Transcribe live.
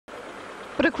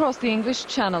But across the English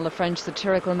Channel, a French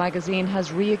satirical magazine has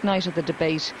reignited the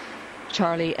debate.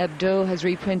 Charlie Hebdo has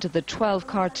reprinted the 12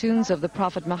 cartoons of the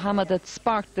Prophet Muhammad that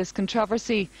sparked this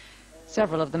controversy.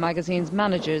 Several of the magazine's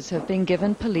managers have been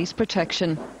given police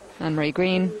protection. Anne-Marie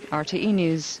Green, RTE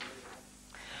News.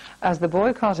 As the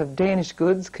boycott of Danish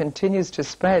goods continues to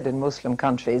spread in Muslim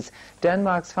countries,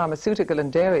 Denmark's pharmaceutical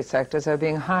and dairy sectors are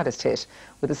being hardest hit,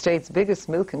 with the state's biggest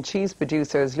milk and cheese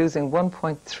producers losing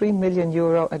 €1.3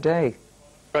 million a day.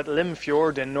 At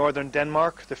Limfjord in northern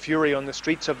Denmark, the fury on the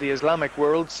streets of the Islamic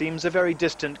world seems a very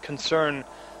distant concern.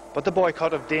 But the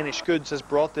boycott of Danish goods has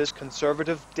brought this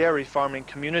conservative dairy farming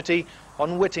community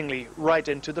unwittingly right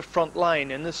into the front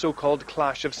line in the so-called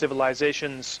clash of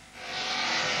civilizations.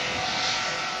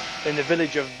 In the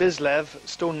village of Bislev,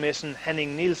 stonemason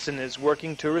Henning Nielsen is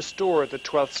working to restore the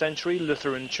 12th century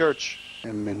Lutheran church.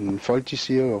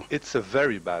 It's a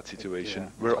very bad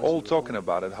situation. We're all talking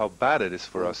about it, how bad it is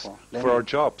for us, for our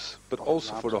jobs, but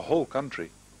also for the whole country.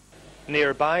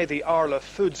 Nearby, the Arla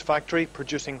Foods factory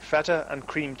producing feta and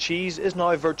cream cheese is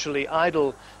now virtually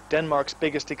idle. Denmark's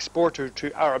biggest exporter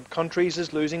to Arab countries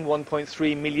is losing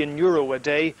 €1.3 million a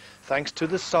day thanks to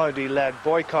the Saudi-led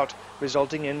boycott,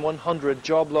 resulting in 100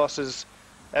 job losses.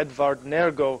 Edvard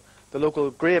Nergo, the local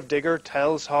gravedigger,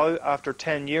 tells how, after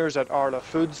 10 years at Arla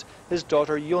Foods, his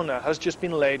daughter Jonna has just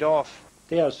been laid off.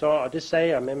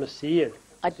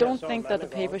 I don't think that the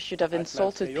paper should have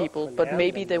insulted people, but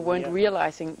maybe they weren't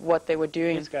realizing what they were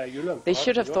doing. They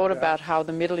should have thought about how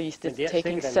the Middle East is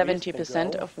taking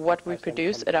 70% of what we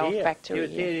produce at our factory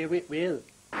here.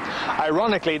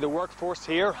 Ironically, the workforce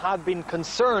here had been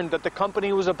concerned that the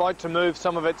company was about to move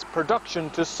some of its production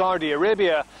to Saudi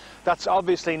Arabia. That's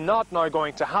obviously not now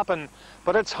going to happen,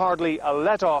 but it's hardly a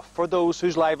let-off for those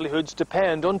whose livelihoods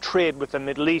depend on trade with the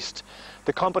Middle East.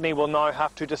 The company will now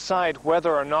have to decide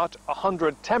whether or not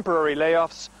 100 temporary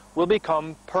layoffs will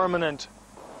become permanent.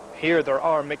 Here there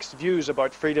are mixed views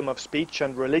about freedom of speech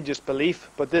and religious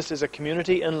belief, but this is a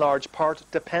community in large part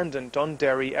dependent on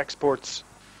dairy exports.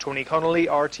 Tony Connolly,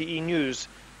 RTE News,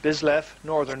 Bislev,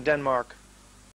 Northern Denmark.